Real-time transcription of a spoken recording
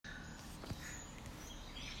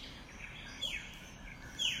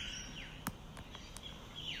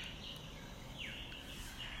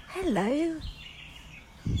Hello,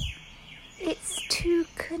 it's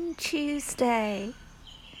Toucan Tuesday.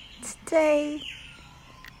 Today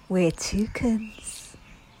we're toucans.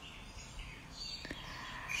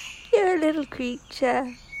 You're a little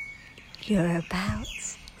creature. You're about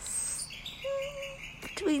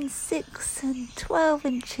between 6 and 12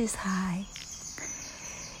 inches high.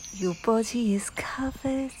 Your body is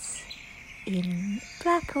covered in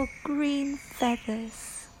black or green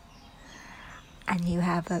feathers. And you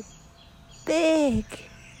have a big,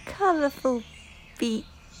 colourful beak.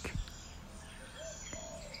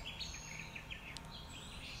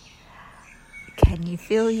 Can you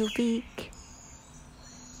feel your beak?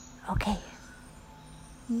 Okay,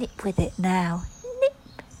 nip with it now. Nip,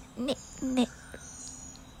 nip, nip.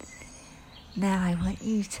 Now I want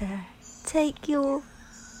you to take your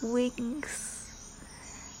wings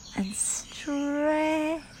and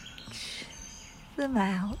stretch them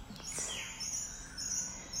out.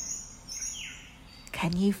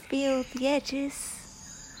 Can you feel the edges?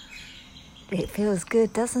 It feels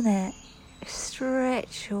good, doesn't it?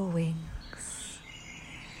 Stretch your wings.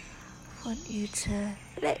 I want you to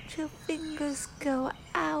let your fingers go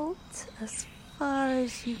out as far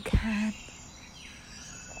as you can.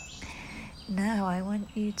 Now I want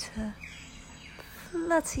you to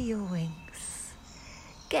flutter your wings.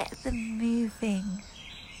 Get them moving.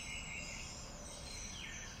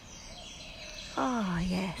 Ah,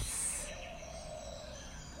 yes.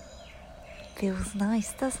 Feels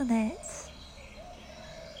nice, doesn't it?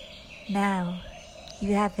 Now,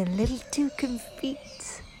 you have your little toucan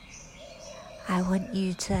feet. I want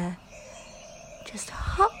you to just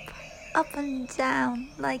hop up and down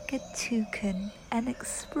like a toucan and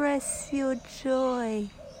express your joy.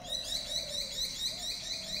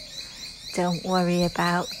 Don't worry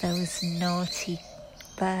about those naughty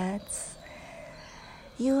birds.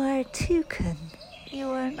 You are a toucan. You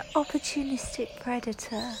are an opportunistic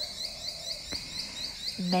predator.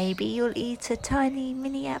 Maybe you'll eat a tiny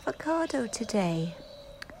mini avocado today.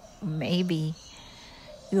 Maybe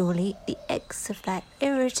you'll eat the eggs of that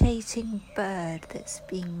irritating bird that's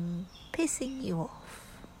been pissing you off.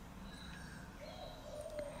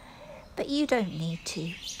 But you don't need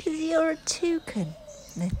to, because you're a toucan.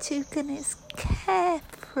 The toucan is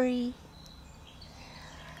carefree.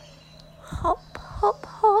 Hop, hop,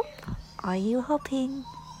 hop. Are you hopping?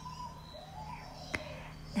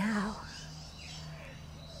 Now,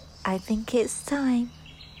 I think it's time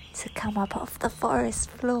to come up off the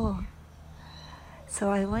forest floor.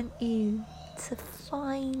 So I want you to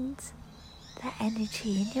find the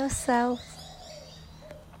energy in yourself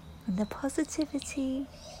and the positivity.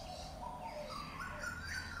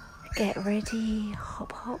 Get ready,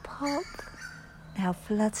 hop, hop, hop. Now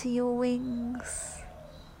flutter your wings.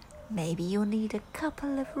 Maybe you'll need a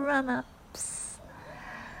couple of run-ups.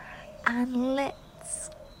 And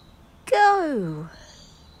let's go.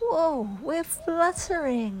 Whoa, we're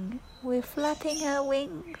fluttering. We're flapping our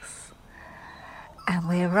wings. And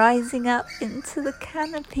we're rising up into the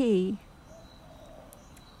canopy.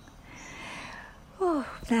 Oh,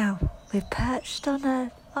 now we're perched on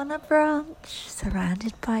a branch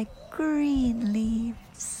surrounded by green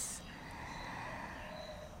leaves.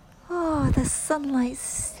 Oh, the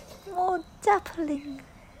sunlight's more dappled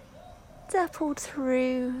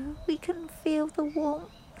through. We can feel the warm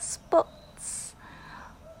spots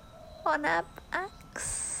on our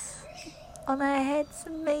backs, on our heads,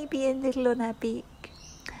 and maybe a little on our beak.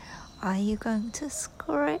 Are you going to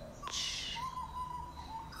scratch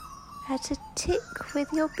at a tick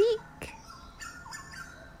with your beak?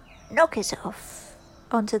 Knock it off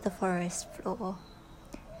onto the forest floor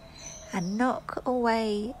and knock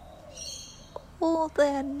away all the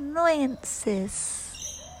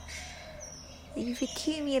annoyances that you've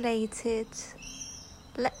accumulated.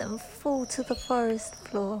 Let them fall to the forest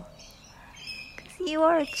floor. You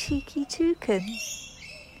are a cheeky toucan.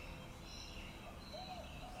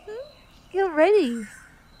 You're ready.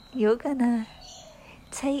 You're gonna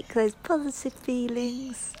take those positive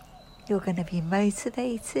feelings. You're gonna be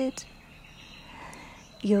motivated.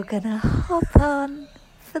 You're gonna hop on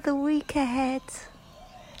for the week ahead,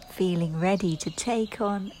 feeling ready to take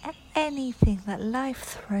on anything that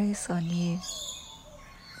life throws on you.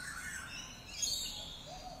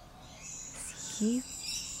 You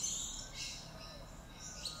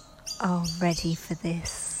are ready for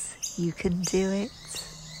this. You can do it.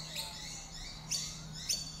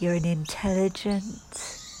 You're an intelligent,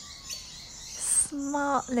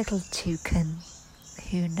 smart little toucan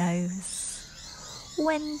who knows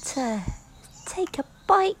when to take a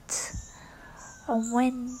bite and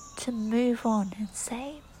when to move on and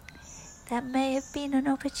say, that may have been an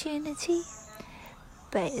opportunity,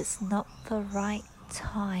 but it's not the right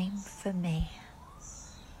time for me.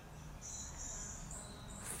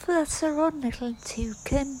 Flutter on, little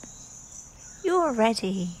toucan. You're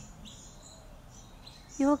ready.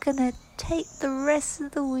 You're gonna take the rest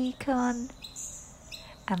of the week on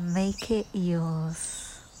and make it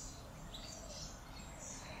yours.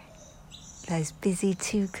 Those busy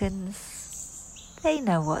toucans, they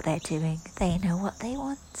know what they're doing, they know what they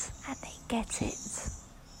want, and they get it.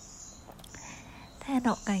 They're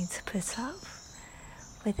not going to put up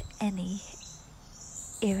with any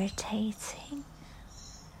irritating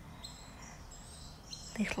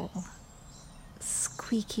little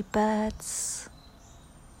squeaky birds.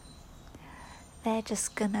 They're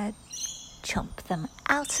just gonna jump them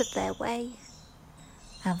out of their way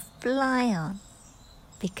and fly on,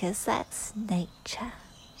 because that's nature.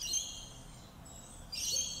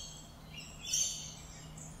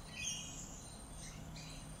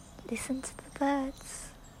 Listen to the birds.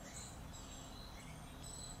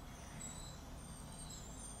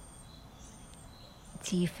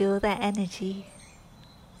 Do you feel that energy?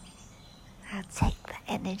 Now take that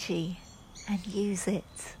energy and use it.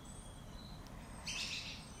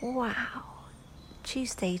 Wow,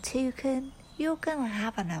 Tuesday Toucan, you're gonna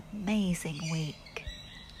have an amazing week.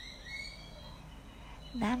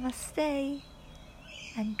 Namaste,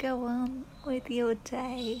 and go on with your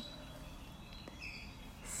day.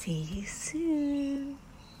 See you soon.